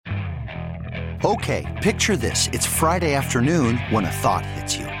Okay, picture this. It's Friday afternoon when a thought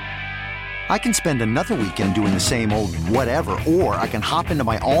hits you. I can spend another weekend doing the same old whatever, or I can hop into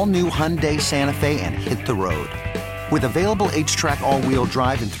my all-new Hyundai Santa Fe and hit the road. With available H-Track all-wheel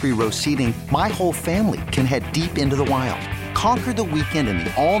drive and 3-row seating, my whole family can head deep into the wild. Conquer the weekend in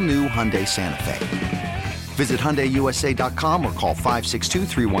the all-new Hyundai Santa Fe. Visit HyundaiUSA.com or call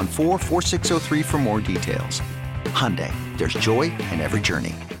 562-314-4603 for more details. Hyundai, there's joy in every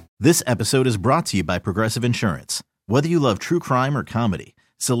journey. This episode is brought to you by Progressive Insurance. Whether you love true crime or comedy,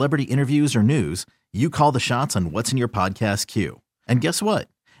 celebrity interviews or news, you call the shots on what's in your podcast queue. And guess what?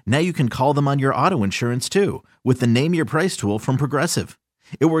 Now you can call them on your auto insurance too with the Name Your Price tool from Progressive.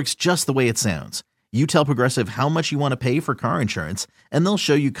 It works just the way it sounds. You tell Progressive how much you want to pay for car insurance, and they'll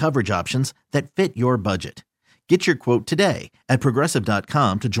show you coverage options that fit your budget. Get your quote today at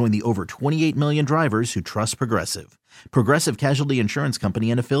Progressive.com to join the over 28 million drivers who trust Progressive. Progressive Casualty Insurance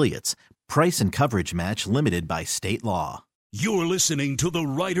Company and Affiliates. Price and coverage match limited by state law. You're listening to the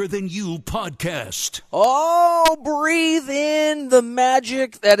Writer Than You podcast. Oh, breathe in the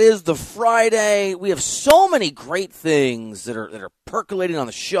magic that is the Friday. We have so many great things that are percolating on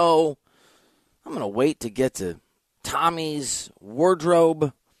the show. I'm going to wait to get to Tommy's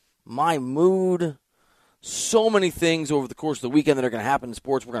wardrobe, my mood. So many things over the course of the weekend that are going to happen in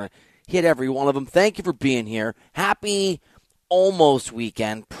sports. We're going to hit every one of them. Thank you for being here. Happy almost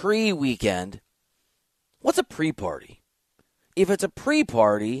weekend, pre-weekend. What's a pre-party? If it's a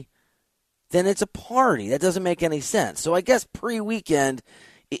pre-party, then it's a party. That doesn't make any sense. So I guess pre-weekend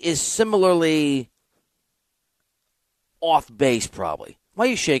is similarly off base probably. Why are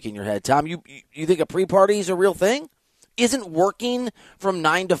you shaking your head, Tom? You think a pre-party is a real thing? Isn't working from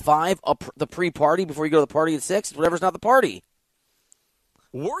 9 to 5 the pre-party before you go to the party at 6? Whatever's not the party.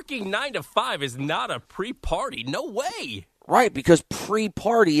 Working 9 to 5 is not a pre-party. No way. Right, because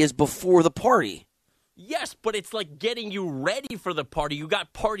pre-party is before the party. Yes, but it's like getting you ready for the party. You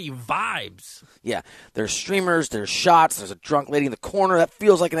got party vibes. Yeah, there's streamers, there's shots, there's a drunk lady in the corner. That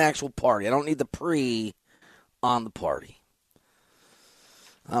feels like an actual party. I don't need the pre on the party.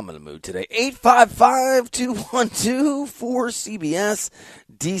 I'm in the mood today. 855-212-4CBS.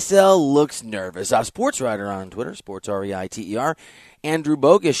 D-Cell looks nervous. Sports Writer on Twitter, Sports REITER. Andrew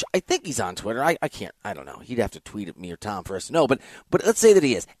Bogish, I think he's on Twitter. I don't know. He'd have to tweet at me or Tom for us to know. But let's say that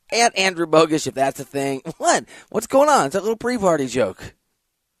he is. At Andrew Bogish, if that's a thing. What? What's going on? It's a little pre-party joke.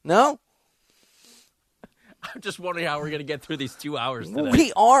 No? I'm just wondering how we're going to get through these 2 hours today.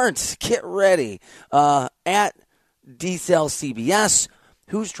 We aren't. Get ready. At D-Cell CBS.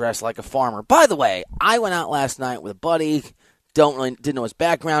 Who's dressed like a farmer? By the way, I went out last night with a buddy. Didn't know his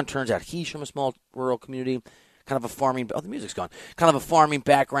background. Turns out he's from a small rural community. Kind of a farming. Oh, the music's gone. Kind of a farming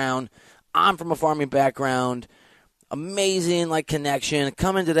background. I'm from a farming background. Amazing connection.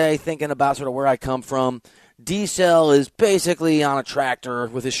 Coming today, thinking about sort of where I come from. D-Cell is basically on a tractor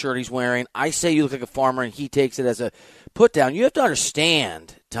with his shirt he's wearing. I say you look like a farmer, and he takes it as a put down. You have to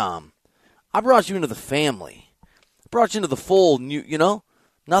understand, Tom. I brought you into the family. I brought you into the fold. And you know.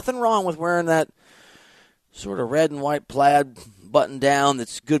 Nothing wrong with wearing that sort of red and white plaid button down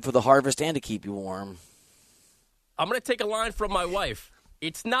that's good for the harvest and to keep you warm. I'm going to take a line from my wife.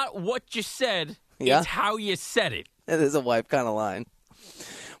 It's not what you said, Yeah? It's how you said it. It is a wife kind of line.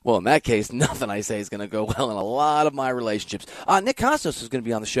 Well, in that case, nothing I say is going to go well in a lot of my relationships. Nick Costos is going to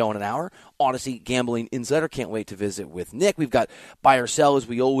be on the show in an hour. Odyssey Gambling Insider. Can't wait to visit with Nick. We've got buy or sell, as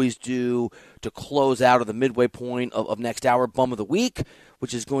we always do, to close out of the midway point of next hour. Bum of the Week,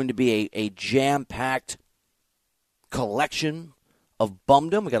 which is going to be a jam-packed collection of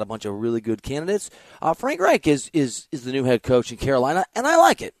bumdom. We got a bunch of really good candidates. Frank Reich is the new head coach in Carolina, and I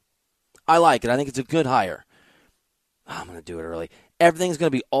like it. I think it's a good hire. I'm going to do it early. Everything's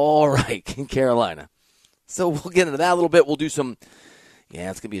going to be all right in Carolina. So we'll get into that a little bit. We'll do some, it's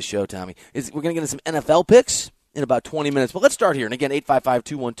going to be a show, Tommy. We're going to get into some NFL picks in about 20 minutes. But let's start here. And again,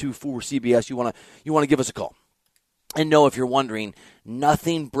 855-212-4CBS. You want to give us a call. And no, if you're wondering,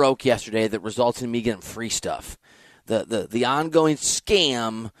 nothing broke yesterday that results in me getting free stuff. The ongoing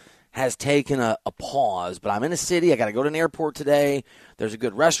scam has taken a pause, but I'm in a city. I got to go to an airport today. There's a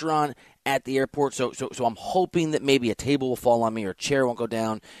good restaurant at the airport, so I'm hoping that maybe a table will fall on me or a chair won't go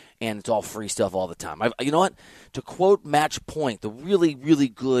down, and it's all free stuff all the time. You know what? To quote Match Point, the really, really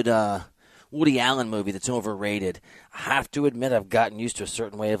good Woody Allen movie that's overrated, I have to admit I've gotten used to a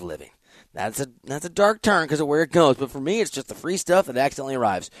certain way of living. That's a dark turn because of where it goes, but for me it's just the free stuff that accidentally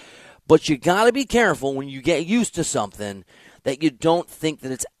arrives. But you got to be careful when you get used to something that you don't think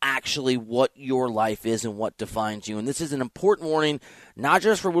that it's actually what your life is and what defines you. And this is an important warning, not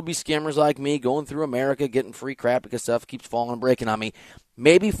just for would-be scammers like me going through America, getting free crap because stuff keeps falling and breaking on me.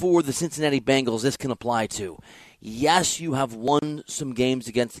 Maybe for the Cincinnati Bengals, this can apply too. Yes, you have won some games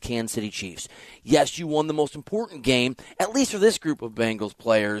against the Kansas City Chiefs. Yes, you won the most important game, at least for this group of Bengals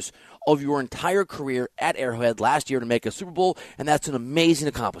players, of your entire career at Arrowhead last year to make a Super Bowl, and that's an amazing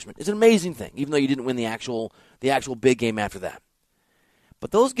accomplishment. It's an amazing thing, even though you didn't win the actual big game after that. But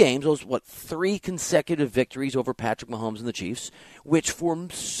those games, 3 consecutive victories over Patrick Mahomes and the Chiefs, which for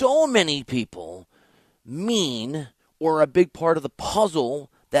so many people mean or are a big part of the puzzle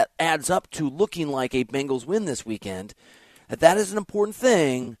that adds up to looking like a Bengals win this weekend, that is an important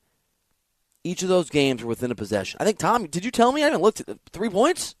thing. Each of those games are within a possession. I think, Tom, did you tell me? I haven't looked at 3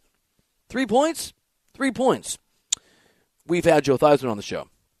 points? 3 points? 3 points. We've had Joe Theismann on the show.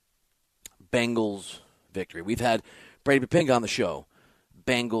 Bengals victory. We've had Brady Papinga on the show.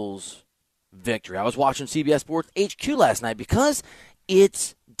 Bengals victory. I was watching CBS Sports HQ last night because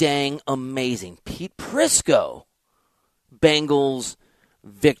it's dang amazing. Pete Prisco, Bengals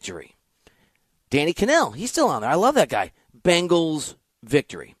victory. Danny Cannell, he's still on there. I love that guy. Bengals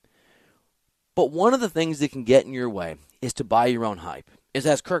victory. But one of the things that can get in your way is to buy your own hype. Is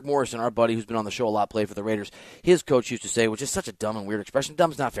as Kirk Morrison, our buddy who's been on the show a lot, played for the Raiders, his coach used to say, which is such a dumb and weird expression.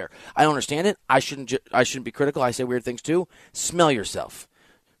 Dumb's not fair. I don't understand it. I shouldn't be critical. I say weird things too. Smell yourself.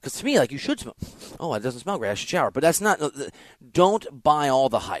 Because to me, you should smell. Oh, it doesn't smell great. I should shower. But that's not. Don't buy all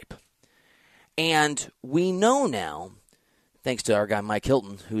the hype. And we know now, thanks to our guy Mike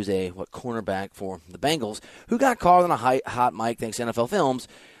Hilton, who's a cornerback for the Bengals, who got caught on a hot mic thanks to NFL Films.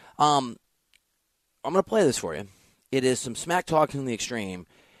 I'm going to play this for you. It is some smack talking in the extreme.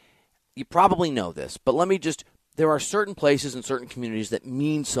 You probably know this, but there are certain places and certain communities that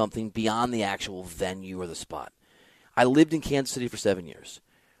mean something beyond the actual venue or the spot. I lived in Kansas City for 7 years.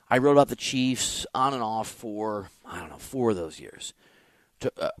 I wrote about the Chiefs on and off for, 4 of those years.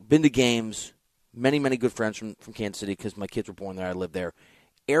 Been to games, many, many good friends from Kansas City because my kids were born there. I lived there.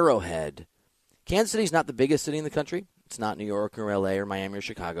 Arrowhead. Kansas City is not the biggest city in the country. It's not New York or L.A. or Miami or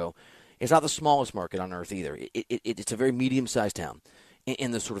Chicago. It's not the smallest market on earth either. It's a very medium-sized town in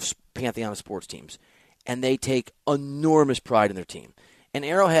the sort of pantheon of sports teams. And they take enormous pride in their team. And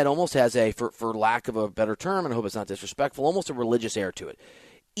Arrowhead almost has for lack of a better term, and I hope it's not disrespectful, almost a religious air to it.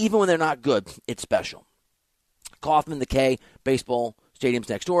 Even when they're not good, it's special. Kauffman, the K, baseball, stadiums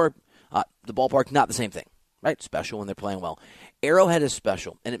next door, the ballpark, not the same thing. Right? Special when they're playing well. Arrowhead is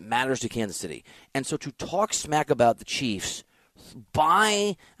special, and it matters to Kansas City. And so to talk smack about the Chiefs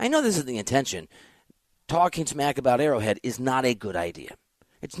I know this is the intention, talking smack about Arrowhead is not a good idea.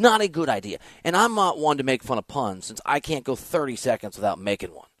 It's not a good idea. And I'm not one to make fun of puns since I can't go 30 seconds without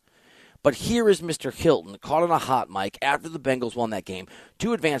making one. But here is Mr. Hilton caught on a hot mic after the Bengals won that game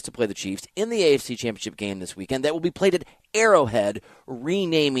to advance to play the Chiefs in the AFC Championship game this weekend that will be played at Arrowhead,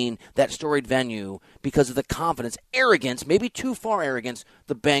 renaming that storied venue because of the confidence, arrogance, maybe too far arrogance,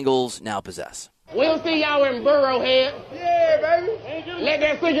 the Bengals now possess. We'll see y'all in Burrowhead. Yeah, baby. Let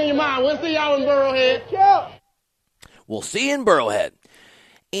that sink in your mind. We'll see y'all in Burrowhead. Yeah. We'll see you in Burrowhead.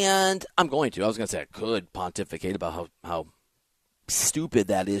 And I was going to say I could pontificate about how stupid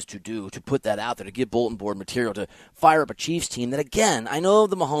that is to do, to put that out there, to give bulletin board material, to fire up a Chiefs team that, again, I know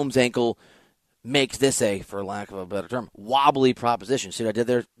the Mahomes ankle makes this for lack of a better term, wobbly proposition. See what I did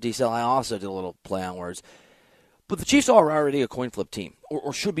there, D-Cell? I also did a little play on words. But the Chiefs are already a coin flip team,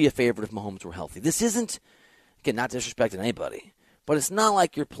 or should be a favorite if Mahomes were healthy. This isn't, again, not disrespecting anybody, but it's not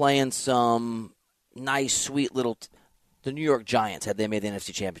like you're playing some nice, sweet little the New York Giants had they made the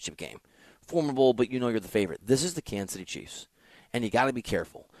NFC Championship game. Formidable, but you're the favorite. This is the Kansas City Chiefs, and you got to be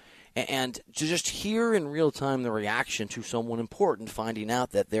careful. And to just hear in real time the reaction to someone important finding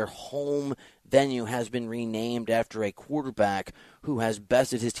out that their home venue has been renamed after a quarterback who has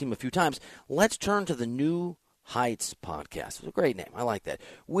bested his team a few times, let's turn to the New Heights podcast. It's a great name. I like that.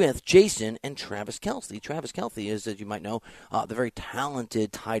 With Jason and Travis Kelce. Travis Kelce is, as you might know, the very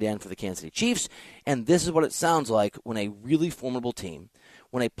talented tight end for the Kansas City Chiefs. And this is what it sounds like when a really formidable team,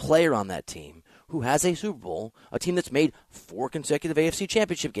 when a player on that team who has a Super Bowl, a team that's made 4 consecutive AFC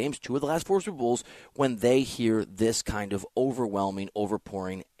Championship games, 2 of the last 4 Super Bowls, when they hear this kind of overwhelming,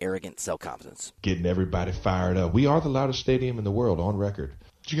 overpouring, arrogant self-confidence. Getting everybody fired up. We are the loudest stadium in the world on record.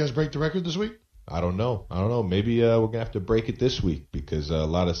 Did you guys break the record this week? I don't know. Maybe we're going to have to break it this week because a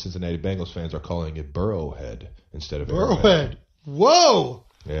lot of Cincinnati Bengals fans are calling it Burrowhead instead of Arrowhead. Burrowhead. Whoa.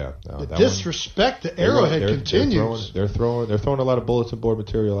 Yeah. The disrespect to Arrowhead continues. They're throwing a lot of bulletin board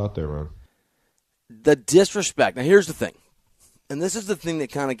material out there, Ron. The disrespect. Now, here's the thing. And this is the thing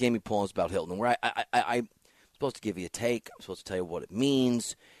that kind of gave me pause about Hilton, where I supposed to give you a take. I'm supposed to tell you what it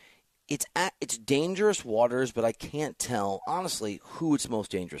means. It's dangerous waters, but I can't tell, honestly, who it's most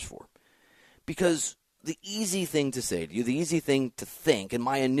dangerous for. Because the easy thing to say to you, the easy thing to think, and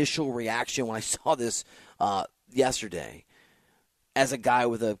my initial reaction when I saw this yesterday, as a guy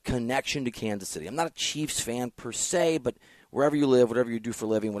with a connection to Kansas City, I'm not a Chiefs fan per se, but wherever you live, whatever you do for a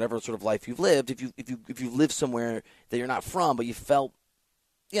living, whatever sort of life you've lived, if you live somewhere that you're not from, but you felt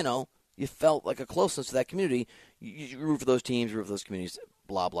like a closeness to that community, you root for those teams, you root for those communities,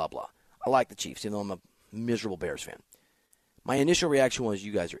 blah, blah, blah. I like the Chiefs, even though I'm a miserable Bears fan. My initial reaction was,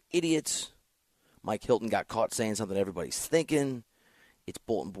 you guys are idiots. Mike Hilton got caught saying something everybody's thinking. It's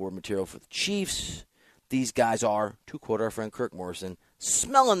bulletin board material for the Chiefs. These guys are, to quote our friend Kirk Morrison,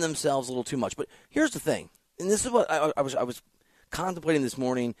 smelling themselves a little too much. But here's the thing, and this is what I was contemplating this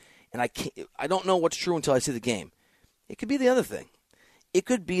morning, and I don't know what's true until I see the game. It could be the other thing. It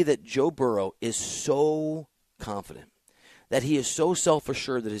could be that Joe Burrow is so confident, that he is so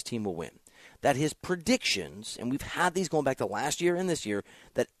self-assured that his team will win, that his predictions, and we've had these going back to last year and this year,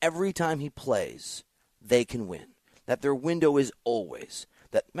 that every time he plays, they can win, that their window is always.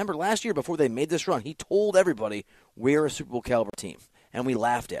 That, remember, last year before they made this run, he told everybody, we're a Super Bowl caliber team, and we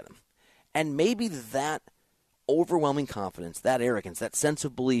laughed at him. And maybe that overwhelming confidence, that arrogance, that sense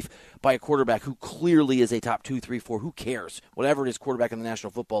of belief by a quarterback who clearly is a top 2, 3, 4, who cares, whatever it is, quarterback in the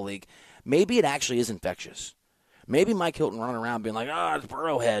National Football League, maybe it actually is infectious. Maybe Mike Hilton running around being like, it's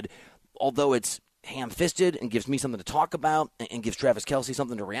Burrowhead, although it's ham-fisted and gives me something to talk about and gives Travis Kelce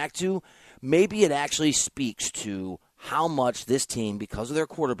something to react to, maybe it actually speaks to how much this team, because of their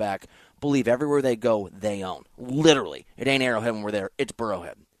quarterback, believe everywhere they go, they own. Literally. It ain't Arrowhead when we're there. It's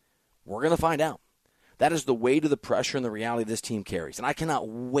Burrowhead. We're going to find out. That is the weight of the pressure and the reality this team carries. And I cannot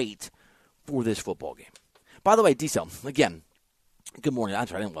wait for this football game. By the way, D-Cell, again, good morning. I'm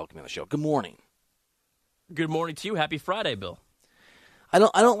sorry, I didn't welcome you on the show. Good morning. Good morning to you. Happy Friday, Bill. I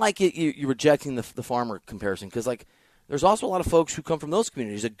don't like it. You rejecting the farmer comparison because, like, there's also a lot of folks who come from those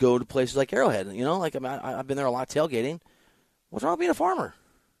communities that go to places like Arrowhead. You know, like I've been there a lot tailgating. What's wrong with being a farmer?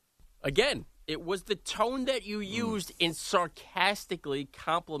 Again, it was the tone that you used in sarcastically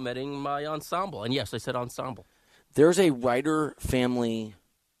complimenting my ensemble. And yes, I said ensemble. There's a Ryder family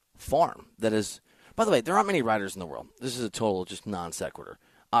farm that is. By the way, there aren't many Ryders in the world. This is a total just non sequitur.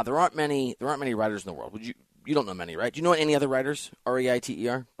 There aren't many Ryders in the world. You don't know many, right? Do you know any other Ryders?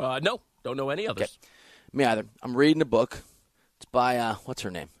 R-E-I-T-E-R? No, don't know any others. Okay. Me either. I'm reading a book. It's by, what's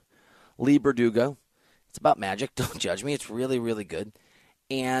her name? Leigh Bardugo. It's about magic. Don't judge me. It's really, really good.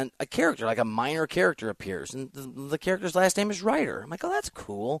 And a character, like a minor character, appears. And the character's last name is Ryder. I'm like, oh, that's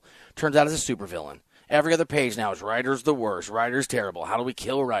cool. Turns out it's a supervillain. Every other page now is Ryder's the worst. Ryder's terrible. How do we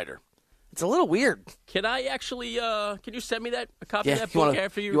kill Ryder? It's a little weird. Can I actually, can you send me a copy of that book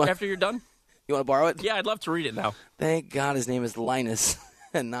after you're done? You want to borrow it? Yeah, I'd love to read it now. Thank God his name is Linus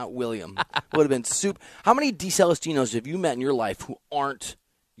and not William. Would have been soup. How many DeCelestinos have you met in your life who aren't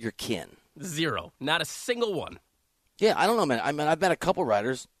your kin? 0. Not a single one. Yeah, I don't know, man. I've met a couple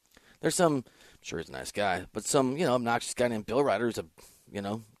Ryders. There's some, I'm sure he's a nice guy, but some, obnoxious guy named Bill Ryder who's a,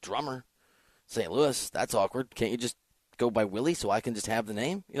 drummer. St. Louis, that's awkward. Can't you just go by Willie so I can just have the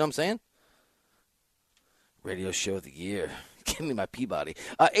name? You know what I'm saying? Radio show of the year. Give me my Peabody.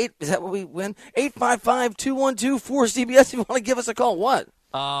 Is that what we win? 855-212-4CBS if you want to give us a call. What?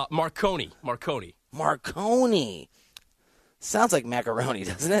 Marconi. Sounds like macaroni,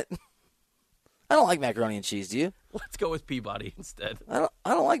 doesn't it? I don't like macaroni and cheese, do you? Let's go with Peabody instead. I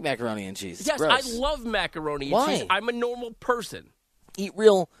don't like macaroni and cheese. It's yes, gross. I love macaroni and Why? cheese. I'm a normal person. Eat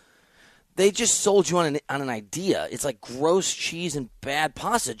real. They just sold you on an idea. It's like gross cheese and bad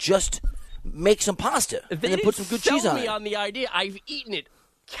pasta. Just make some pasta and then put some good cheese on it. They didn't sell me on the idea. I've eaten it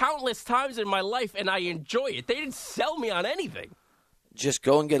countless times in my life, and I enjoy it. They didn't sell me on anything. Just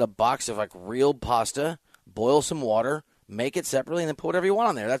go and get a box of, like, real pasta, boil some water, make it separately, and then put whatever you want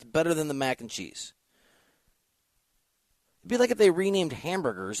on there. That's better than the mac and cheese. It'd be like if they renamed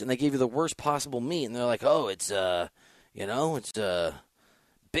hamburgers and they gave you the worst possible meat, and they're like, oh, it's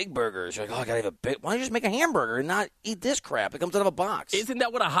Big Burgers. You're like, oh, I gotta have a big. Why don't you just make a hamburger and not eat this crap? It comes out of a box. Isn't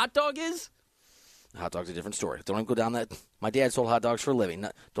that what a hot dog is? A hot dog's a different story. Don't even go down that. My dad sold hot dogs for a living.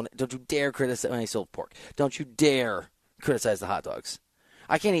 Don't you dare criticize when he sold pork. Don't you dare criticize the hot dogs.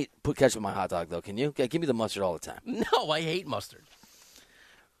 I can't put ketchup in my hot dog, though, can you? Okay, give me the mustard all the time. No, I hate mustard.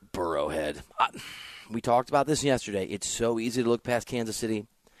 Burrowhead. We talked about this yesterday. It's so easy to look past Kansas City.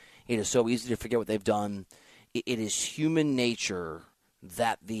 It is so easy to forget what they've done. It is human nature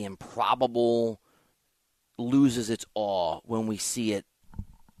that the improbable loses its awe when we see it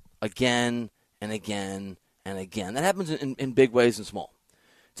again and again and again. That happens in big ways and small.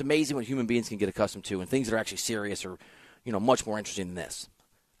 It's amazing what human beings can get accustomed to, and things that are actually serious are, much more interesting than this.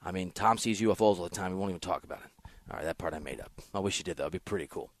 I mean, Tom sees UFOs all the time. We won't even talk about it. All right, that part I made up. I wish you did, though. It'd be pretty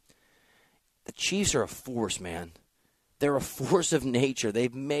cool. The Chiefs are a force, man. They're a force of nature.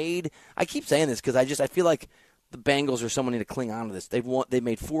 They've made – I keep saying this because I feel like the Bengals are someone need to cling on to this. They've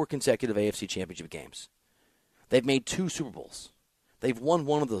made 4 consecutive AFC Championship games. They've made 2 Super Bowls. They've won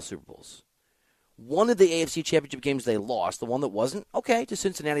one of those Super Bowls. One of the AFC Championship games they lost, the one that wasn't okay to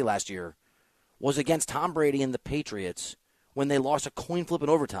Cincinnati last year, was against Tom Brady and the Patriots when they lost a coin flip in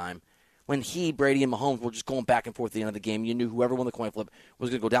overtime. When Brady, and Mahomes were just going back and forth at the end of the game, you knew whoever won the coin flip was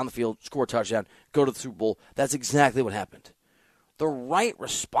going to go down the field, score a touchdown, go to the Super Bowl. That's exactly what happened. The right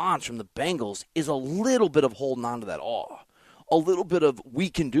response from the Bengals is a little bit of holding on to that awe. A little bit of, we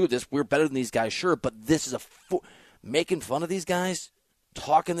can do this, we're better than these guys, sure, but this is making fun of these guys,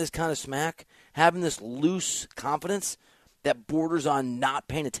 talking this kind of smack, having this loose confidence that borders on not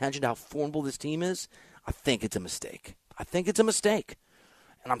paying attention to how formidable this team is. I think it's a mistake.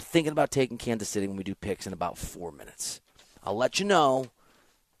 And I'm thinking about taking Kansas City when we do picks in about 4 minutes. I'll let you know.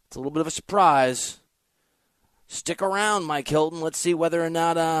 It's a little bit of a surprise. Stick around, Mike Hilton. Let's see whether or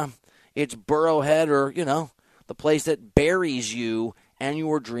not it's Burrowhead or, the place that buries you and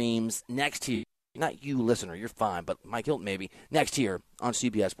your dreams next here. Not you, listener. You're fine, but Mike Hilton maybe. Next here on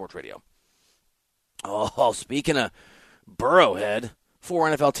CBS Sports Radio. Oh, speaking of Burrowhead, 4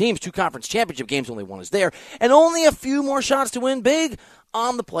 NFL teams, 2 conference championship games, only 1 is there, and only a few more shots to win big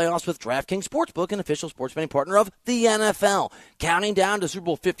on the playoffs with DraftKings Sportsbook, an official sports betting partner of the NFL. Counting down to Super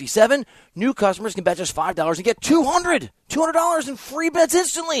Bowl 57, new customers can bet just $5 and get $200 in free bets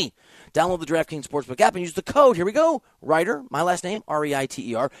instantly. Download the DraftKings Sportsbook app and use the code, here we go, Reiter, my last name,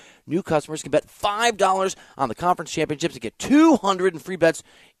 R-E-I-T-E-R. New customers can bet $5 on the conference championships and get $200 in free bets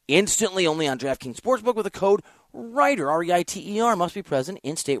instantly only on DraftKings Sportsbook with the code Reiter, R-E-I-T-E-R. Must be present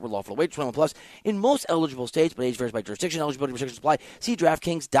in state where lawful wage 21 plus in most eligible states, but age varies by jurisdiction. Eligibility restrictions apply. See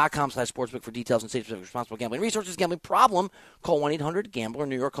DraftKings.com/sportsbook for details and state-specific responsible gambling resources. Gambling problem? Call 1-800-GAMBLER.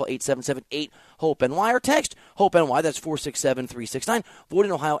 New York, call 877-8-HOPE-NY or text HOPE-NY. That's 467-369. Void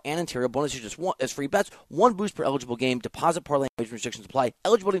in Ohio and Ontario. Bonus is just 1 as free bets. 1 boost per eligible game. Deposit parlay and wage restrictions apply.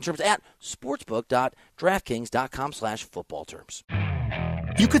 Eligibility terms at sportsbook.draftkings.com/football terms.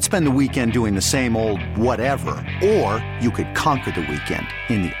 You could spend the weekend doing the same old whatever, or you could conquer the weekend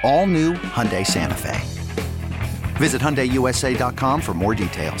in the all-new Hyundai Santa Fe. Visit HyundaiUSA.com for more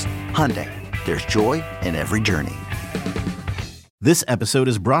details. Hyundai, there's joy in every journey. This episode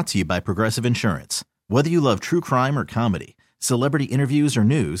is brought to you by Progressive Insurance. Whether you love true crime or comedy, celebrity interviews or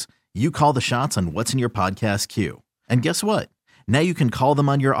news, you call the shots on what's in your podcast queue. And guess what? Now you can call them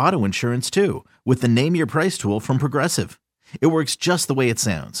on your auto insurance too with the Name Your Price tool from Progressive. It works just the way it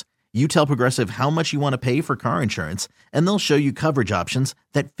sounds. You tell Progressive how much you want to pay for car insurance, and they'll show you coverage options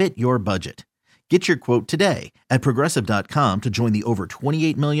that fit your budget. Get your quote today at Progressive.com to join the over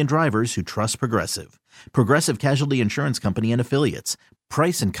 28 million drivers who trust Progressive. Progressive Casualty Insurance Company and Affiliates.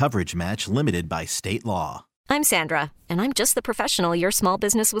 Price and coverage match limited by state law. I'm Sandra, and I'm just the professional your small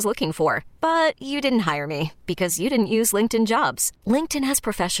business was looking for. But you didn't hire me because you didn't use LinkedIn Jobs. LinkedIn has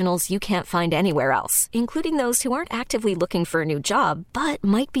professionals you can't find anywhere else, including those who aren't actively looking for a new job, but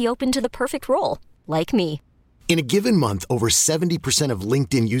might be open to the perfect role, like me. In a given month, over 70% of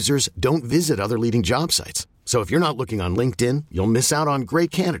LinkedIn users don't visit other leading job sites. So if you're not looking on LinkedIn, you'll miss out on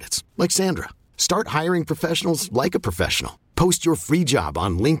great candidates like Sandra. Start hiring professionals like a professional. Post your free job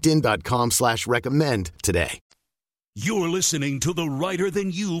on linkedin.com/recommend today. You're listening to the Reiter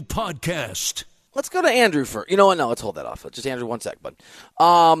Than You podcast. Let's go to Andrew first. You know what? No, let's hold that off. Just Andrew, 1 sec, bud.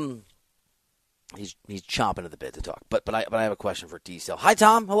 He's chomping at the bit to talk. But I have a question for D-Cell. Hi,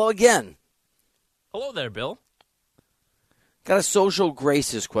 Tom. Hello again. Hello there, Bill. Got a social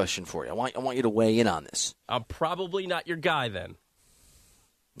graces question for you. I want you to weigh in on this. I'm probably not your guy then.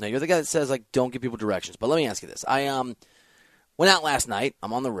 Now, you're the guy that says, don't give people directions. But let me ask you this. I went out last night.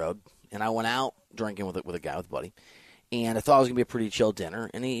 I'm on the road, and I went out drinking with a guy, with a buddy. And I thought it was going to be a pretty chill dinner.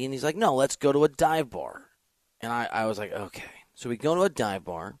 And he's like, no, let's go to a dive bar. And I was like, okay. So we go to a dive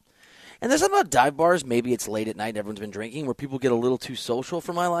bar. And there's something about dive bars, maybe it's late at night and everyone's been drinking, where people get a little too social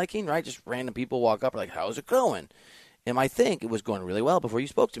for my liking, right? Just random people walk up like, how's it going? And I think it was going really well before you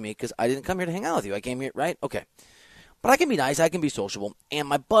spoke to me because I didn't come here to hang out with you. I came here, right? Okay. But I can be nice. I can be sociable. And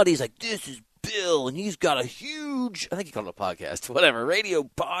my buddy's like, this is Bill, and he's got a huge, I think he called it a podcast, whatever, radio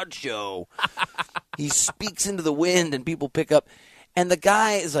pod show. He speaks into the wind, and people pick up. And the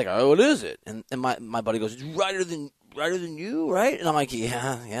guy is like, oh, what is it? And my buddy goes, it's Reiter Than You, right? And I'm like,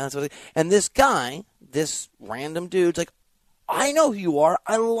 yeah, that's what it is. And this guy, this random dude's like, I know who you are.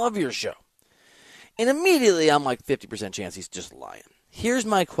 I love your show. And immediately I'm like 50% chance he's just lying. Here's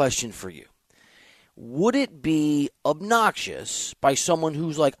my question for you. Would it be obnoxious by someone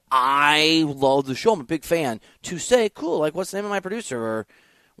who's like, I love the show, I'm a big fan, to say, cool, like, what's the name of my producer? Or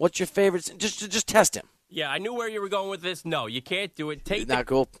what's your favorite? Just test him. Yeah, I knew where you were going with this. No, you can't do it. Take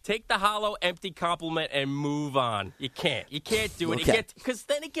the hollow, empty compliment and move on. You can't. You can't do it. Okay. Because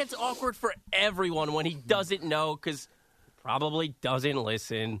then it gets awkward for everyone when he doesn't know because probably doesn't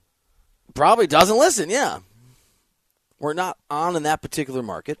listen. Probably doesn't listen, yeah. We're not on in that particular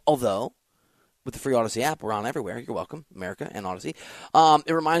market, although with the free Odyssey app, we're on everywhere. You're welcome, America and Odyssey.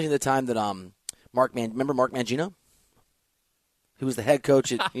 It reminds me of the time that remember Mark Mangino? Who was the head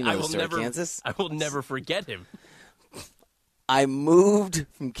coach at Kansas? I will never forget him. I moved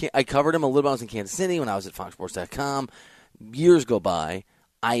from I covered him a little bit when I was in Kansas City when I was at FoxSports.com. Years go by.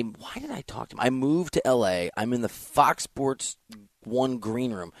 Why did I talk to him? I moved to L.A. I'm in the Fox Sports 1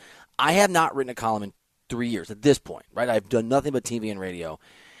 green room. I have not written a column in 3 years at this point, right? I've done nothing but TV and radio.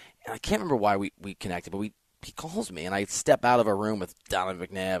 And I can't remember why we connected, but he calls me, and I step out of a room with Donovan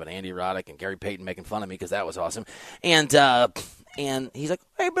McNabb and Andy Roddick and Gary Payton making fun of me because that was awesome. And he's like,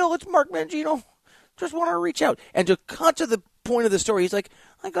 hey, Bill, it's Mark Mangino. Just want to reach out. And to cut to the point of the story, he's like,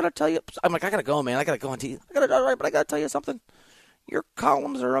 I got to tell you. I'm like, I got to go, man. I got to go on TV. All right, but I got to tell you something. Your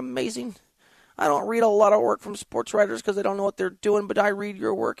columns are amazing. I don't read a lot of work from sports writers because they don't know what they're doing, but I read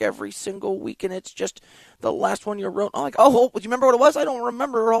your work every single week, and it's just the last one you wrote. I'm like, do you remember what it was? I don't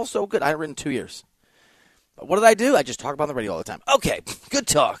remember. They're all so good. I hadn't written 2 years. But what did I do? I just talk about the radio all the time. Okay, good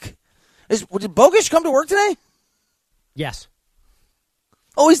talk. Did Bogish come to work today? Yes.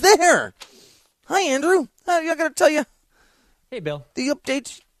 Oh, he's there. Hi, Andrew. I got to tell you. Hey, Bill. The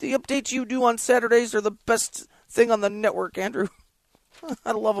updates you do on Saturdays are the best thing on the network, Andrew.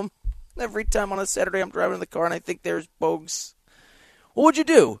 I love them. Every time on a Saturday I'm driving in the car and I think there's Bogues. What would you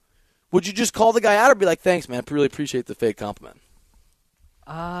do? Would you just call the guy out or be like, thanks, man, I really appreciate the fake compliment?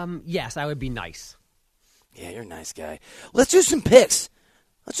 Yes, I would be nice. Yeah, you're a nice guy. Let's do some picks.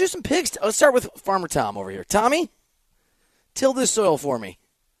 Let's start with Farmer Tom over here. Tommy, till this soil for me.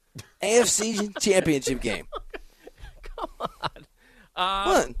 AFC Championship game. Come on.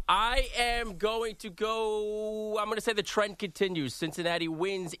 What? I am going to go. I'm going to say the trend continues. Cincinnati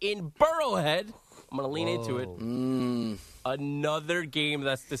wins in Burrowhead. I'm going to lean into it. Another game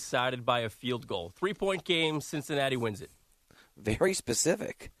that's decided by a field goal. 3-point game. Cincinnati wins it. Very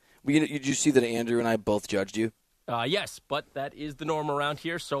specific. Did you see that Andrew and I both judged you? Yes, but that is the norm around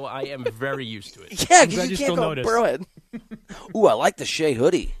here, so I am very used to it. Yeah, because you can't go Burrowhead. Ooh, I like the Shea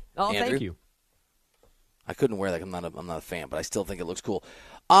hoodie. Oh, Andrew. thank you. I couldn't wear that. I'm not a fan, but I still think it looks cool.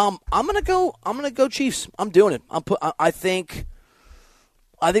 I'm gonna go Chiefs. I'm doing it. I think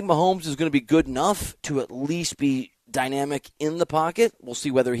Mahomes is going to be good enough to at least be dynamic in the pocket. We'll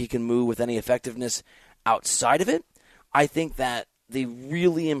see whether he can move with any effectiveness outside of it. I think that the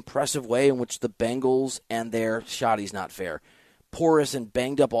really impressive way in which the Bengals and their shoddy's not fair, porous and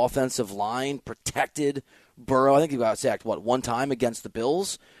banged up offensive line protected Burrow. I think he got sacked one time against the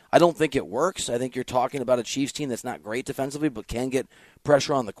Bills. I don't think it works. I think you're talking about a Chiefs team that's not great defensively but can get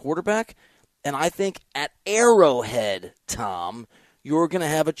pressure on the quarterback. And I think at Arrowhead, Tom, you're going to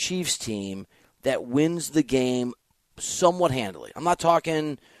have a Chiefs team that wins the game somewhat handily. I'm not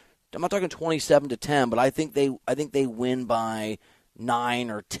talking 27-10, but I think they win by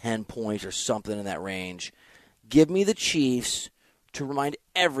 9 or 10 points or something in that range. Give me the Chiefs to remind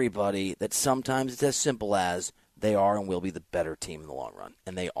everybody that sometimes it's as simple as they are and will be the better team in the long run,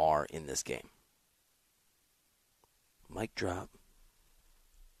 and they are in this game. Mic drop.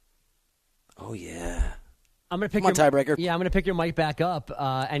 Oh, yeah. I'm going to pick tiebreaker. Yeah, I'm going to pick your mic back up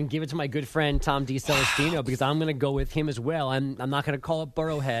and give it to my good friend Tom DiCelestino because I'm going to go with him as well. I'm not going to call it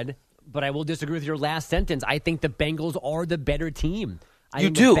Burrowhead, but I will disagree with your last sentence. I think the Bengals are the better team. You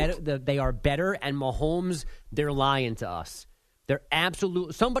do. They are better, and Mahomes, they're lying to us. They're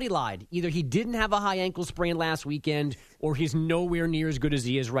absolute. Somebody lied. Either he didn't have a high ankle sprain last weekend, or he's nowhere near as good as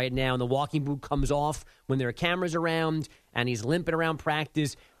he is right now. And the walking boot comes off when there are cameras around, and he's limping around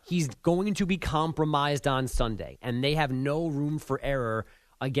practice. He's going to be compromised on Sunday, and they have no room for error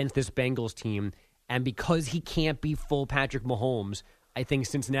against this Bengals team. And because he can't be full Patrick Mahomes, I think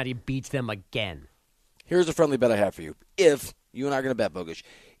Cincinnati beats them again. Here's a friendly bet I have for you. If you and I are going to bet, Bogush,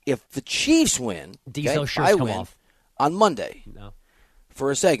 if the Chiefs win, I win off on Monday for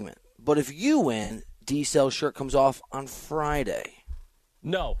a segment. But if you win, D-Cell's shirt comes off on Friday.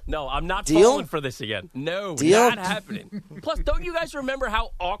 No, I'm not falling for this again. No, not happening. Plus, don't you guys remember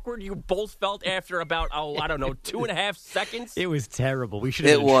how awkward you both felt after about, 2.5 seconds? It was terrible. We should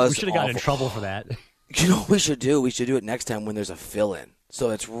have gotten in trouble for that. You know what we should do? We should do it next time when there's a fill-in.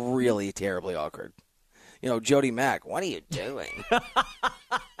 So it's really terribly awkward. Jody Mack, what are you doing?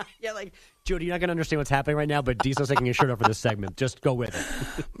 Yeah, like, Jody, you're not going to understand what's happening right now, but Diesel's taking his shirt off for this segment. Just go with it.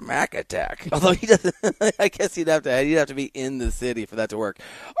 Mac attack. Although he doesn't, I guess he'd have to be in the city for that to work.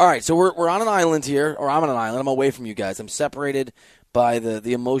 All right, so we're on an island here, or I'm on an island. I'm away from you guys. I'm separated by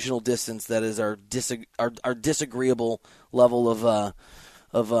the emotional distance that is our disagreeable level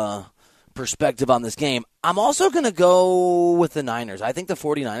of perspective on this game. I'm also going to go with the Niners. I think the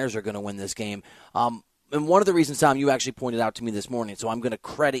 49ers are going to win this game. And one of the reasons, Tom, you actually pointed out to me this morning, so I'm going to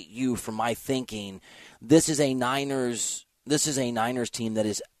credit you for my thinking. This is a Niners team that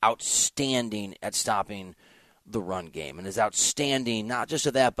is outstanding at stopping the run game, and is outstanding not just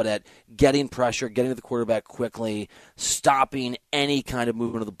at that, but at getting pressure, getting to the quarterback quickly, stopping any kind of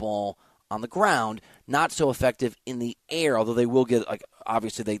movement of the ball on the ground. Not so effective in the air, although they will get,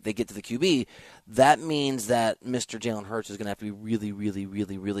 obviously they get to the QB. That means that Mr. Jalen Hurts is going to have to be really, really,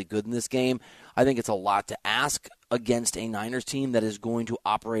 really, really good in this game. I think it's a lot to ask against a Niners team that is going to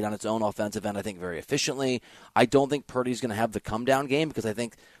operate on its own offensive end, I think, very efficiently. I don't think Purdy's going to have the come-down game because I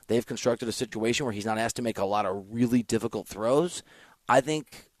think they've constructed a situation where he's not asked to make a lot of really difficult throws. I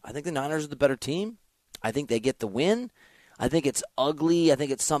think the Niners are the better team. I think they get the win. I think it's ugly. I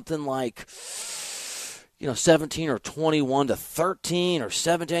think it's something like 17 or 21 to 13 or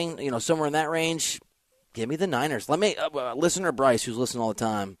 17, somewhere in that range. Give me the Niners. Let me listener Bryce, who's listening all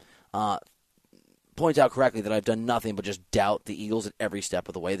the time, points out correctly that I've done nothing but just doubt the Eagles at every step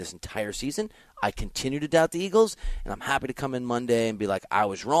of the way this entire season. I continue to doubt the Eagles, and I'm happy to come in Monday and be like, I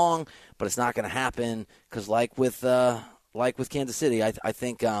was wrong, but it's not going to happen because, like with Kansas City, I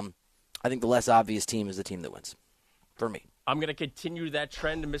think the less obvious team is the team that wins for me. I'm going to continue that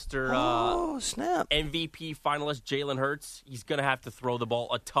trend, Mr. Snap. MVP finalist Jalen Hurts. He's going to have to throw the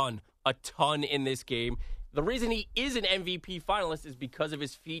ball a ton in this game. The reason he is an MVP finalist is because of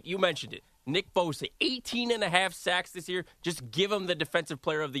his feet. You mentioned it. Nick Bosa, 18.5 sacks this year. Just give him the Defensive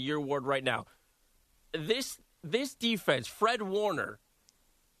Player of the Year award right now. This defense, Fred Warner,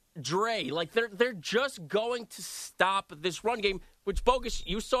 Dre, they're just going to stop this run game, which, Bogus,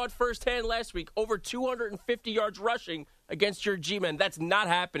 you saw it firsthand last week. Over 250 yards rushing against your G-men. That's not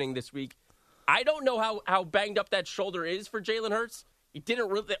happening this week. I don't know how banged up that shoulder is for Jalen Hurts. He didn't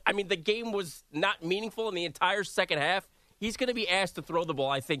really. I mean, the game was not meaningful in the entire second half. He's going to be asked to throw the ball,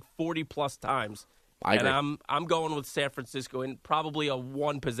 I think, 40-plus times. I agree. And I'm going with San Francisco in probably a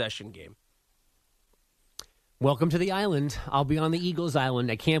one-possession game. Welcome to the island. I'll be on the Eagles Island.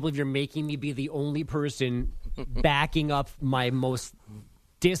 I can't believe you're making me be the only person backing up my most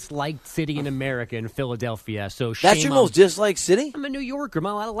disliked city in America in Philadelphia. So that's your most disliked city? I'm a New Yorker. I'm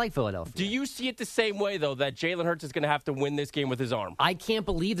allowed to like Philadelphia. Do you see it the same way, though, that Jalen Hurts is going to have to win this game with his arm? I can't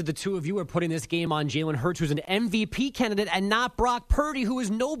believe that the two of you are putting this game on Jalen Hurts, who's an MVP candidate, and not Brock Purdy, who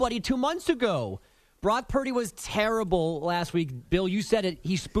was nobody 2 months ago. Brock Purdy was terrible last week. Bill, you said it.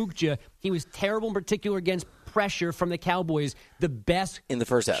 He spooked you. He was terrible in particular against pressure from the Cowboys, the best in the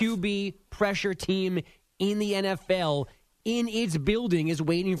first half QB pressure team in the NFL in its building is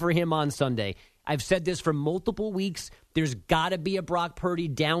waiting for him on Sunday. I've said this for multiple weeks. There's got to be a Brock Purdy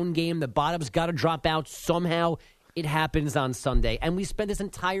down game. The bottom's got to drop out somehow. It happens on Sunday. And we spent this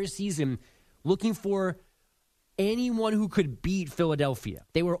entire season looking for anyone who could beat Philadelphia.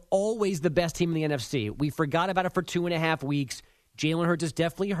 They were always the best team in the NFC. We forgot about it for 2.5 weeks. Jalen Hurts is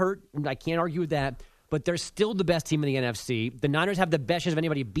definitely hurt. I can't argue with that. But they're still the best team in the NFC. The Niners have the best chance of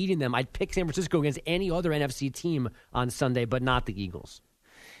anybody beating them. I'd pick San Francisco against any other NFC team on Sunday, but not the Eagles.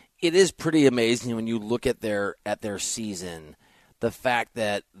 It is pretty amazing when you look at their season, the fact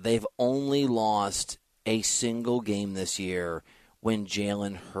that they've only lost a single game this year when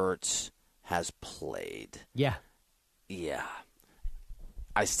Jalen Hurts has played. Yeah.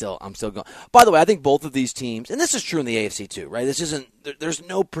 I'm still going. By the way, I think both of these teams, and this is true in the AFC too, right? There's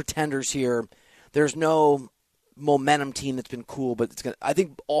no pretenders here. There's no momentum team that's been cool, but I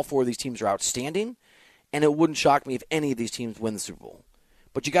think all four of these teams are outstanding, and it wouldn't shock me if any of these teams win the Super Bowl.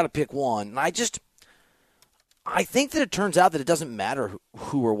 But you got to pick one. And I think that it turns out that it doesn't matter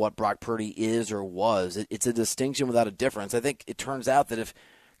who or what Brock Purdy is or was. It's a distinction without a difference. I think it turns out that if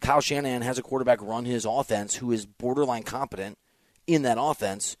Kyle Shanahan has a quarterback run his offense who is borderline competent in that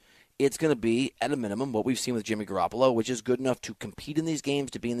offense, it's going to be, at a minimum, what we've seen with Jimmy Garoppolo, which is good enough to compete in these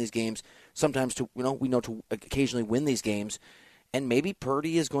games, to be in these games, sometimes to to occasionally win these games. And maybe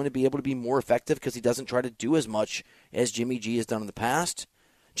Purdy is going to be able to be more effective because he doesn't try to do as much as Jimmy G has done in the past.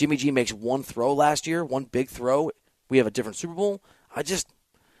 Jimmy G makes one throw last year, one big throw. We have a different Super Bowl. I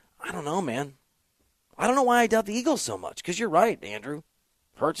don't know, man. I don't know why I doubt the Eagles so much because you're right, Andrew.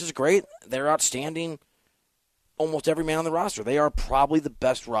 Hurts is great. They're outstanding almost every man on the roster. They are probably the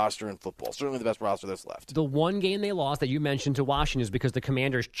best roster in football, certainly the best roster that's left. The one game they lost that you mentioned to Washington is because the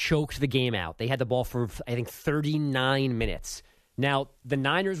Commanders choked the game out. They had the ball for, I think, 39 minutes. Now, the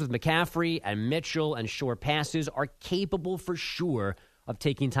Niners with McCaffrey and Mitchell and short passes are capable for sure of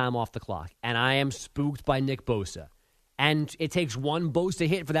taking time off the clock. And I am spooked by Nick Bosa. And it takes one Bosa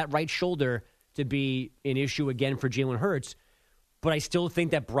hit for that right shoulder to be an issue again for Jalen Hurts. But I still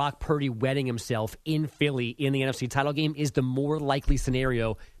think that Brock Purdy wetting himself in Philly in the NFC title game is the more likely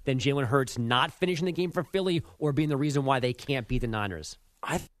scenario than Jalen Hurts not finishing the game for Philly or being the reason why they can't beat the Niners.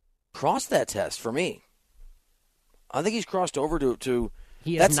 I've crossed that test for me. I think he's crossed over to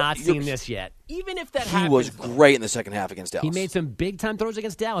he has not seen this yet. Even if that he happens, was great in the second half against Dallas. He made some big-time throws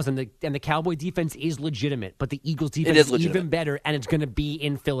against Dallas, and the Cowboy defense is legitimate, but the Eagles defense is even better, and it's going to be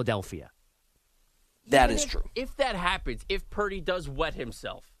in Philadelphia. That is true. If that happens, if Purdy does wet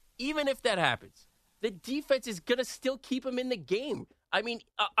himself, even if that happens, the defense is going to still keep him in the game. I mean,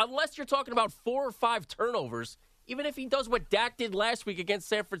 unless you're talking about 4 or 5 turnovers, even if he does what Dak did last week against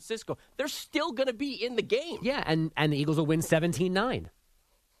San Francisco, they're still going to be in the game. Yeah, and the Eagles will win 17-9.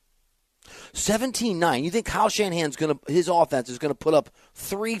 17-9. You think Kyle Shanahan's his offense is going to put up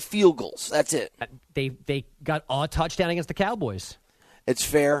 3 field goals? That's it. They got a touchdown against the Cowboys. It's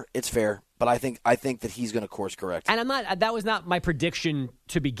fair. But I think that he's going to course correct. And that was not my prediction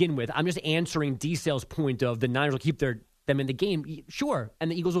to begin with. I'm just answering D-Cell's point of the Niners will keep them in the game. Sure.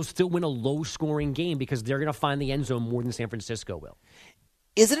 And the Eagles will still win a low-scoring game because they're going to find the end zone more than San Francisco will.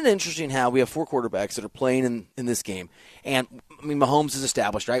 Isn't it interesting how we have 4 quarterbacks that are playing in this game? And, I mean, Mahomes is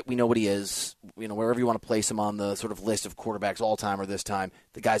established, right? We know what he is. You know, wherever you want to place him on the sort of list of quarterbacks all time or this time,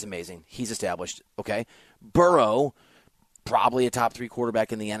 the guy's amazing. He's established, okay? Burrow, probably a top 3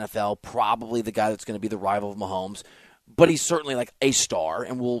 quarterback in the NFL, probably the guy that's going to be the rival of Mahomes. But he's certainly like a star,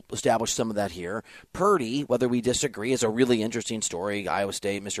 and we'll establish some of that here. Purdy, whether we disagree, is a really interesting story. Iowa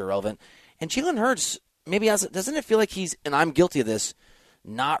State, Mr. Irrelevant. And Jalen Hurts, maybe doesn't it feel like he's, and I'm guilty of this,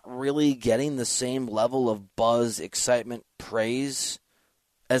 not really getting the same level of buzz, excitement, praise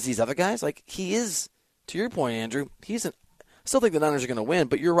as these other guys? Like, he is, to your point, Andrew, I still think the Niners are going to win,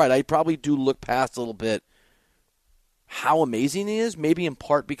 but you're right. I probably do look past a little bit how amazing he is, maybe in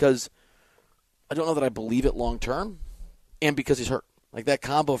part because I don't know that I believe it long term, and because he's hurt. Like, that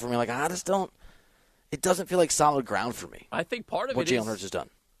combo for me, like, I just don't, it doesn't feel like solid ground for me. I think part of what Jalen Hurts has done.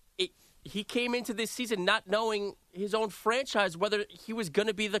 He came into this season not knowing his own franchise, whether he was going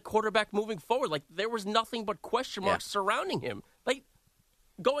to be the quarterback moving forward. Like, there was nothing but question marks surrounding him. Like,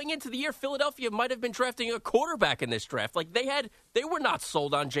 going into the year, Philadelphia might have been drafting a quarterback in this draft. Like, they were not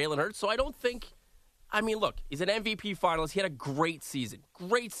sold on Jalen Hurts, so I don't think, I mean, look, he's an MVP finalist. He had a great season.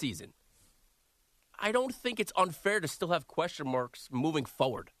 Great season. I don't think it's unfair to still have question marks moving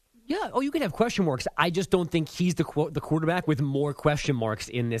forward. Yeah, you can have question marks. I just don't think he's the quarterback with more question marks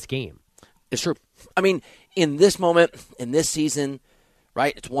in this game. It's true. I mean, in this moment, in this season,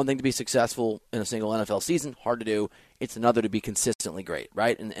 right, it's one thing to be successful in a single NFL season, hard to do. It's another to be consistently great,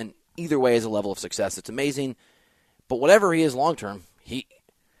 right? And either way is a level of success. It's amazing. But whatever he is long-term, he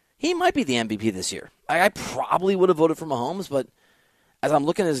might be the MVP this year. I probably would have voted for Mahomes, but as I'm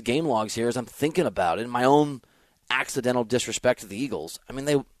looking at his game logs here, as I'm thinking about it, my own accidental disrespect to the Eagles, I mean,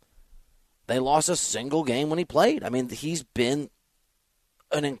 they lost a single game when he played. I mean, he's been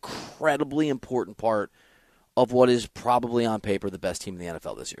an incredibly important part of what is probably on paper the best team in the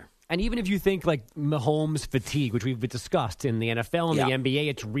NFL this year. And even if you think like Mahomes fatigue, which we've discussed in the NFL and the NBA,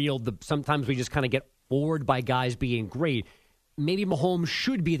 it's real. Sometimes we just kind of get bored by guys being great. Maybe Mahomes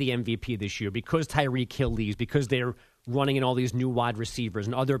should be the MVP this year because Tyreek Hill leaves, because they're running in all these new wide receivers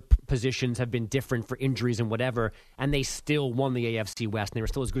and other positions have been different for injuries and whatever, and they still won the AFC West, and they were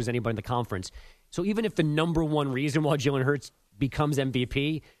still as good as anybody in the conference. So even if the number one reason why Jalen Hurts becomes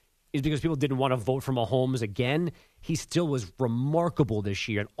MVP is because people didn't want to vote for Mahomes again, he still was remarkable this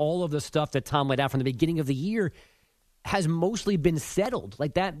year. And all of the stuff that Tom laid out from the beginning of the year has mostly been settled.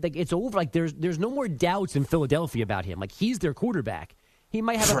 Like that, like it's over. Like there's no more doubts in Philadelphia about him. Like he's their quarterback. He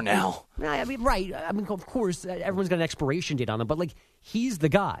might have for now. I mean, right. I mean, of course, everyone's got an expiration date on him, but like he's the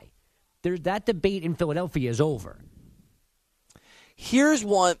guy. That debate in Philadelphia is over. Here's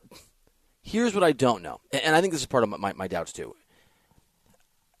what I don't know, and I think this is part of my doubts too.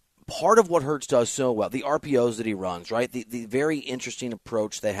 Part of what Hurts does so well, the RPOs that he runs, right? The very interesting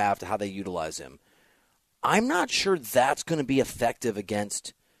approach they have to how they utilize him. I'm not sure that's going to be effective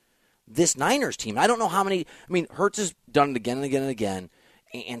against this Niners team. I don't know how many. I mean, Hurts has done it again and again and again,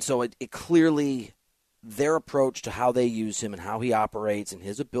 and so it clearly their approach to how they use him and how he operates and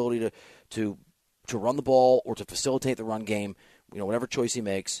his ability to run the ball or to facilitate the run game, you know, whatever choice he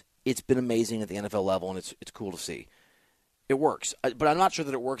makes, it's been amazing at the NFL level, and it's cool to see. It works. But I'm not sure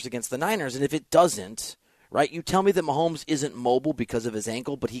that it works against the Niners, and if it doesn't, right, you tell me that Mahomes isn't mobile because of his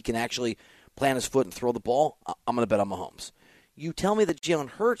ankle, but he can actually plant his foot and throw the ball, I'm going to bet on Mahomes. You tell me that Jalen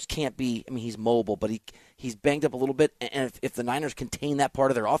Hurts can't be, he's mobile, but he's banged up a little bit, and if the Niners contain that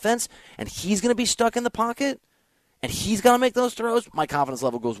part of their offense, and he's going to be stuck in the pocket, and he's going to make those throws, my confidence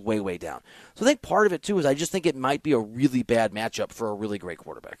level goes way, way down. So I think part of it, too, is I just think it might be a really bad matchup for a really great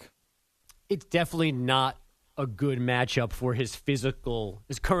quarterback. It's definitely not a good matchup for his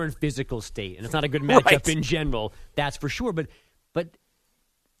current physical state. And it's not a good matchup in general, that's for sure. But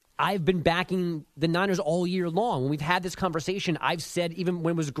I've been backing the Niners all year long. When we've had this conversation, I've said, even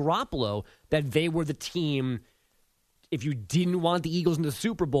when it was Garoppolo, that they were the team. If you didn't want the Eagles in the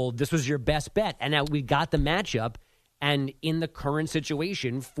Super Bowl, this was your best bet. And now we got the matchup. And in the current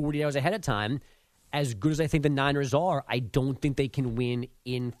situation, 40 hours ahead of time, as good as I think the Niners are, I don't think they can win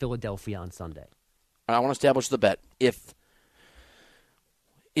in Philadelphia on Sunday. I want to establish the bet. If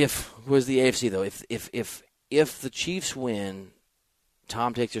was the AFC though, if the Chiefs win,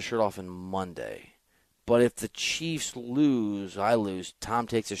 Tom takes his shirt off on Monday. But if the Chiefs lose, I lose, Tom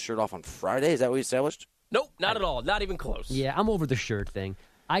takes his shirt off on Friday. Is that what we established? Nope, not at all. Not even close. Yeah, I'm over the shirt thing.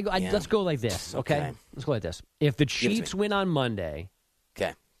 Let's go like this, okay? Let's go like this. If the Chiefs win on Monday,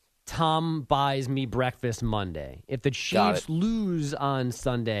 okay, Tom buys me breakfast Monday. If the Chiefs lose on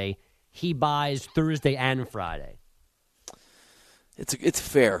Sunday, he buys Thursday and Friday. It's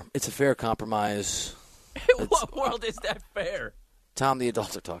fair. It's a fair compromise. In what world is that fair? Tom, the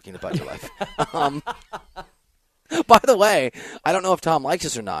adults are talking about your life. By the way, I don't know if Tom likes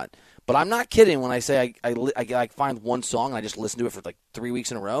this or not, but I'm not kidding when I say I find one song and I just listen to it for like 3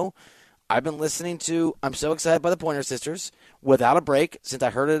 weeks in a row. I've been listening to I'm So Excited by the Pointer Sisters without a break since I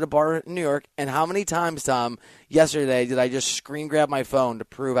heard it at a bar in New York. And how many times, Tom, yesterday did I just screen grab my phone to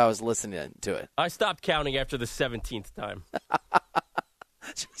prove I was listening to it? I stopped counting after the 17th time.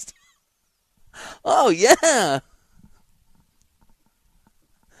 Oh, yeah.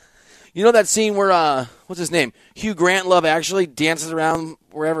 You know that scene where, what's his name? Hugh Grant, Love Actually, dances around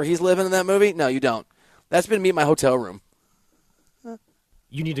wherever he's living in that movie? No, you don't. That's been me in my hotel room.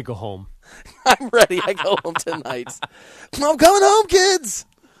 You need to go home. I'm ready. I go home tonight. I'm coming home, kids.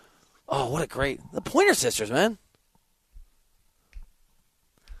 Oh, what a great... The Pointer Sisters, man.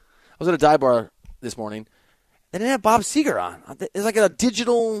 I was at a dive bar this morning. They didn't have Bob Seger on. It's like a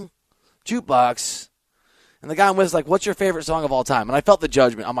digital jukebox. And the guy I'm with is like, what's your favorite song of all time? And I felt the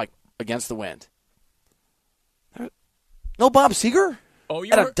judgment. I'm like, Against the Wind. No Bob Seger? Oh,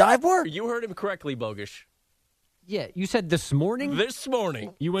 you at a dive bar? You heard him correctly, Bogish. Yeah, you said this morning? This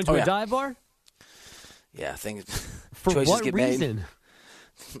morning. You went to a dive bar? Yeah, things. For choices what get reason?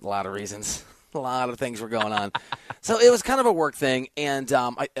 Made. A lot of reasons. A lot of things were going on. So it was kind of a work thing, and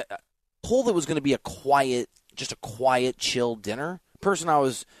I told it was going to be a quiet, chill dinner. One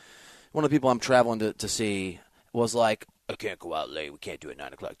of the people I'm traveling to see was like, I can't go out late. We can't do a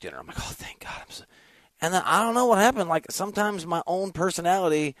 9 o'clock dinner. I'm like, oh, thank God. And then I don't know what happened. Like, sometimes my own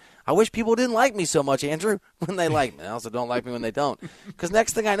personality, I wish people didn't like me so much, Andrew, when they like me. I also don't like me when they don't. Because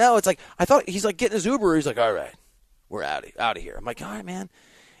next thing I know, it's like, I thought he's like getting his Uber. He's like, all right, we're out of here. I'm like, all right, man.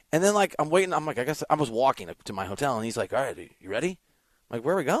 And then, like, I'm waiting. I'm like, I guess I was walking to my hotel, and he's like, all right, you ready? I'm like,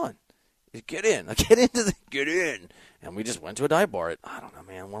 where are we going? He's, get in. I get in. And we just went to a dive bar at, I don't know,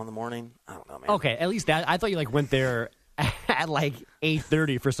 man, 1 in the morning. I don't know, man. Okay, at least that. I thought you, like, went there at like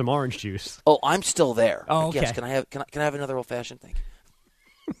 8:30 for some orange juice. Oh, I'm still there. Oh, okay. Yes, can I have another old fashioned? Thank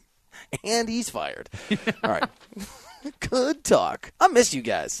you. And he's fired. All right. Good talk. I miss you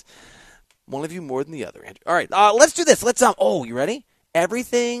guys. One of you more than the other, Andrew. All right, let's do this. Oh, you ready?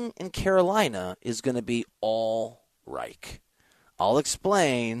 Everything in Carolina is going to be all Reich. I'll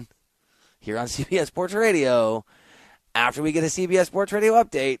explain here on CBS Sports Radio after we get a CBS Sports Radio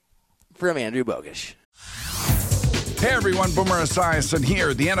update from Andrew Bogish. Hey everyone, Boomer Esiason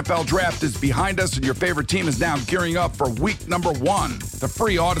here. The NFL Draft is behind us and your favorite team is now gearing up for week number 1. The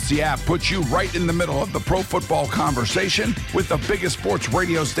free Odyssey app puts you right in the middle of the pro football conversation with the biggest sports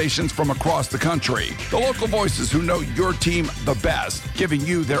radio stations from across the country. The local voices who know your team the best, giving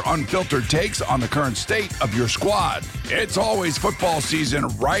you their unfiltered takes on the current state of your squad. It's always football season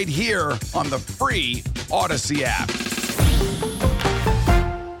right here on the free Odyssey app.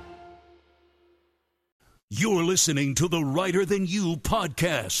 You're listening to the Writer Than You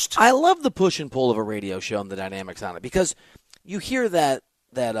podcast. I love the push and pull of a radio show and the dynamics on it because you hear that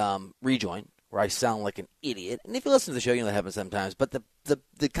rejoin where I sound like an idiot. And if you listen to the show, you know that happens sometimes. But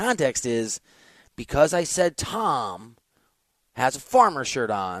the context is because I said Tom has a farmer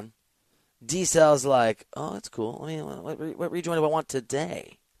shirt on, D-Cell's like, oh, that's cool. I mean, what rejoin do I want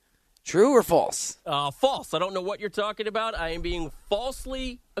today? True or false? False. I don't know what you're talking about. I am being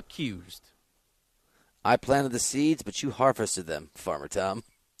falsely accused. I planted the seeds, but you harvested them, Farmer Tom,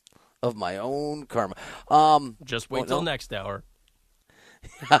 of my own karma. Just wait till next hour.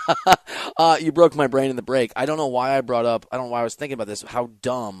 You broke my brain in the break. I don't know why I brought up, I don't know why I was thinking about this, how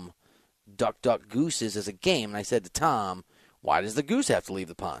dumb Duck, Duck, Goose is as a game. And I said to Tom, why does the goose have to leave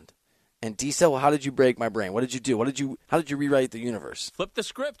the pond? And D said, well, how did you break my brain? What did you do? How did you rewrite the universe? Flip the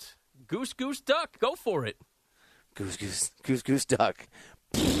script. Goose, goose, duck. Go for it. Goose, goose, goose, goose, duck.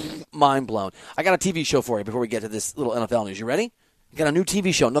 Mind blown. I got a TV show for you before we get to this little NFL news. You ready? I got a new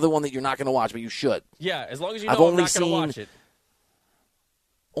TV show, another one that you're not going to watch, but you should. Yeah, as long as you know I'm not going to watch it.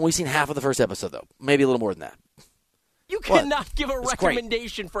 Only seen half of the first episode, though. Maybe a little more than that. You cannot give a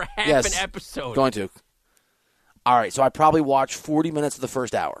recommendation for half an episode. Going to. All right, so I probably watched 40 minutes of the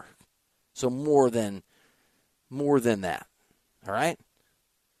first hour. So more than that. All right?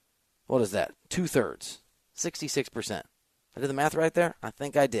 What is that? 2/3. 66%. I did the math right there? I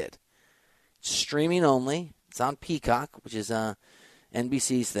think I did. Streaming only. It's on Peacock, which is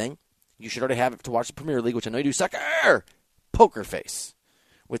NBC's thing. You should already have it to watch the Premier League, which I know you do. Sucker! Poker Face.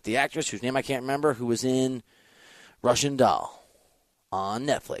 With the actress whose name I can't remember, who was in Russian Doll on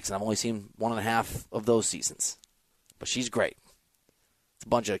Netflix. And I've only seen 1.5 of those seasons. But she's great. It's a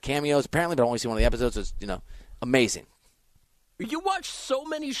bunch of cameos, apparently, but I've only seen one of the episodes. So it's, amazing. You watch so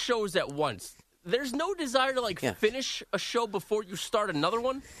many shows at once. There's no desire to, finish a show before you start another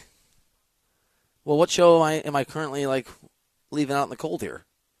one? Well, what show am I currently, leaving out in the cold here?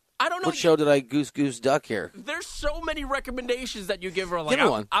 I don't know. What show did I goose duck here? There's so many recommendations that you give her. Give me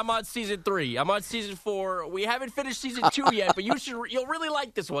one. I'm on season 3. I'm on season 4. We haven't finished season 2 yet, but you'll really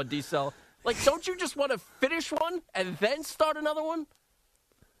like this one, D-Cell. Don't you just want to finish one and then start another one?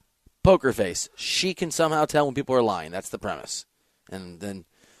 Poker Face. She can somehow tell when people are lying. That's the premise. And then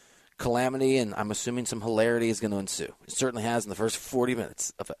calamity, and I'm assuming some hilarity is going to ensue. It certainly has in the first 40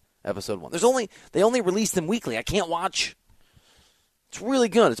 minutes of episode 1. They only release them weekly. I can't watch. It's really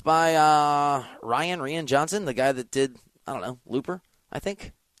good. It's by Rian Johnson, the guy that did, Looper, I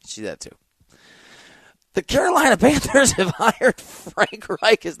think. See that too. The Carolina Panthers have hired Frank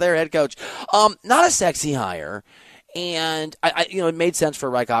Reich as their head coach. Not a sexy hire. And, it made sense for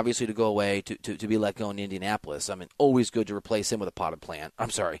Reich, obviously, to go away, to be let go in Indianapolis. I mean, always good to replace him with a potted plant. I'm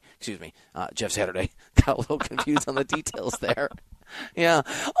sorry. Excuse me. Jeff Saturday. Got a little confused on the details there. Yeah.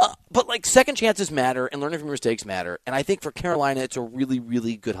 But, second chances matter and learning from your mistakes matter. And I think for Carolina, it's a really,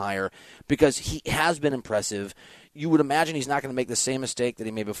 really good hire because he has been impressive. You would imagine he's not going to make the same mistake that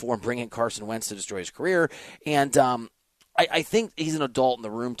he made before and bring in Carson Wentz to destroy his career. And, I think he's an adult in the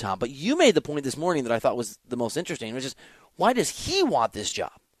room, Tom. But you made the point this morning that I thought was the most interesting, which is, why does he want this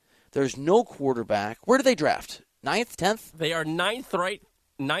job? There's no quarterback. Where do they draft? 9th, 10th? They are 9th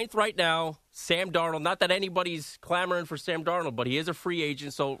right now. Sam Darnold. Not that anybody's clamoring for Sam Darnold, but he is a free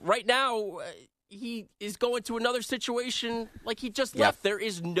agent. So right now, he is going to another situation like he just left. There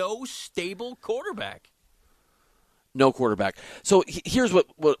is no stable quarterback. No quarterback. So here's what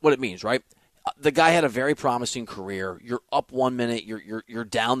it means, right? The guy had a very promising career. You're up 1 minute, you're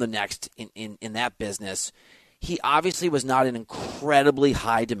down the next in that business. He obviously was not in incredibly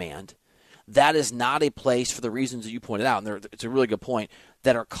high demand. That is not a place for the reasons that you pointed out, and it's a really good point,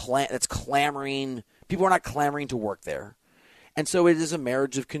 that's clamoring. People are not clamoring to work there. And so it is a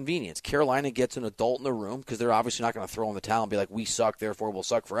marriage of convenience. Carolina gets an adult in the room because they're obviously not going to throw in the towel and be like, we suck, therefore we'll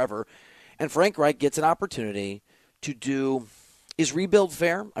suck forever. And Frank Reich gets an opportunity to do. Is rebuild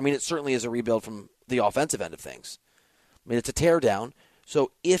fair? I mean, it certainly is a rebuild from the offensive end of things. I mean, it's a tear down.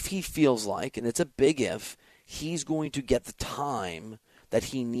 So if he feels like, and it's a big if, he's going to get the time that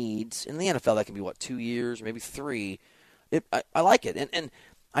he needs in the NFL, that can be, 2 years, maybe 3. I like it. And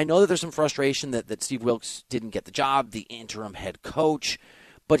I know that there's some frustration that Steve Wilks didn't get the job, the interim head coach.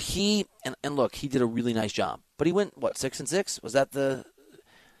 But he, and look, he did a really nice job. But he went, 6-6? Was that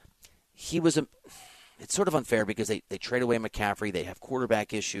it's sort of unfair because they trade away McCaffrey. They have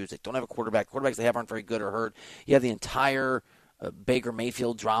quarterback issues. They don't have a quarterback. Quarterbacks they have aren't very good or hurt. You have the entire Baker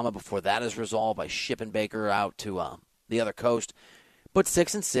Mayfield drama before that is resolved by shipping Baker out to the other coast. But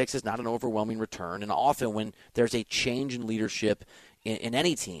 6-6 is not an overwhelming return. And often when there's a change in leadership in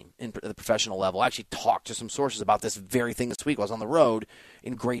any team in the professional level, I actually talked to some sources about this very thing this week. I was on the road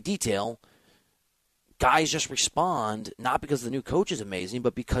in great detail. Guys just respond, not because the new coach is amazing,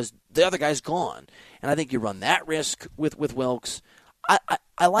 but because the other guy's gone. And I think you run that risk with Wilks.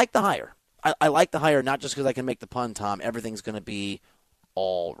 I like the hire. I like the hire not just because I can make the pun, Tom. Everything's going to be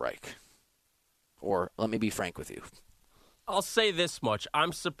all right. Or let me be frank with you. I'll say this much.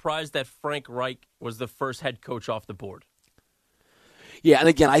 I'm surprised that Frank Reich was the first head coach off the board. Yeah, and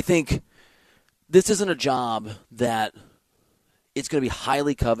again, I think this isn't a job that it's going to be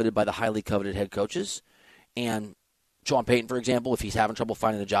highly coveted by the highly coveted head coaches. And Sean Payton, for example, if he's having trouble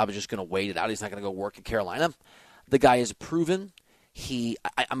finding a job, is just going to wait it out. He's not going to go work in Carolina. The guy is proven.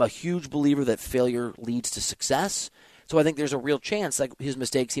 I'm a huge believer that failure leads to success. So I think there's a real chance like his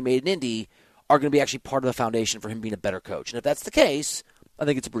mistakes he made in Indy are going to be actually part of the foundation for him being a better coach. And if that's the case, I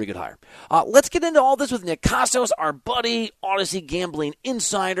think it's a pretty good hire. Let's get into all this with Nick Kostos, our buddy, Odyssey Gambling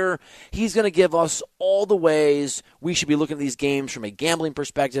Insider. He's going to give us all the ways we should be looking at these games from a gambling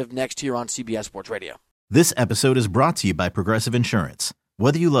perspective next here on CBS Sports Radio. This episode is brought to you by Progressive Insurance.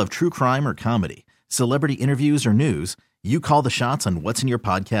 Whether you love true crime or comedy, celebrity interviews or news, you call the shots on what's in your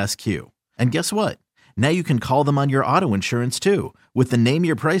podcast queue. And guess what? Now you can call them on your auto insurance too with the Name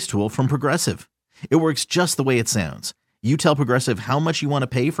Your Price tool from Progressive. It works just the way it sounds. You tell Progressive how much you want to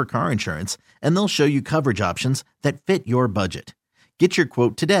pay for car insurance, and they'll show you coverage options that fit your budget. Get your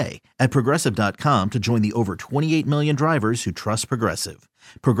quote today at Progressive.com to join the over 28 million drivers who trust Progressive.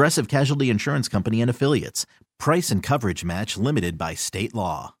 Progressive Casualty Insurance Company and Affiliates. Price and coverage match limited by state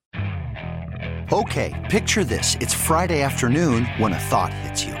law. Okay, picture this. It's Friday afternoon when a thought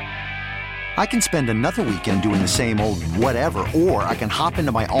hits you. I can spend another weekend doing the same old whatever, or I can hop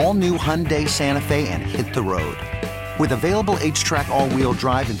into my all-new Hyundai Santa Fe and hit the road. With available H-Track all-wheel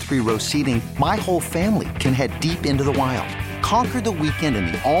drive and 3-row seating, my whole family can head deep into the wild. Conquer the weekend in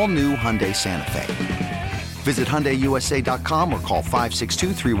the all-new Hyundai Santa Fe. Visit HyundaiUSA.com or call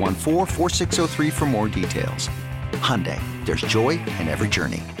 562-314-4603 for more details. Hyundai, there's joy in every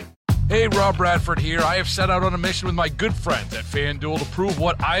journey. Hey, Rob Bradford here. I have set out on a mission with my good friends at FanDuel to prove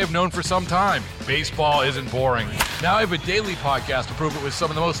what I have known for some time. Baseball isn't boring. Now I have a daily podcast to prove it with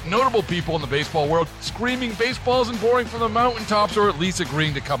some of the most notable people in the baseball world, screaming baseball isn't boring from the mountaintops, or at least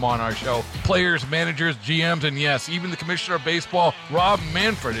agreeing to come on our show. Players, managers, GMs, and yes, even the commissioner of baseball, Rob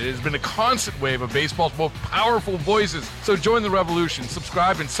Manfred. It has been a constant wave of baseball's most powerful voices. So join the revolution.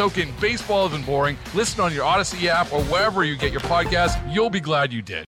 Subscribe and soak in Baseball Isn't Boring. Listen on your Odyssey app or wherever you get your podcasts. You'll be glad you did.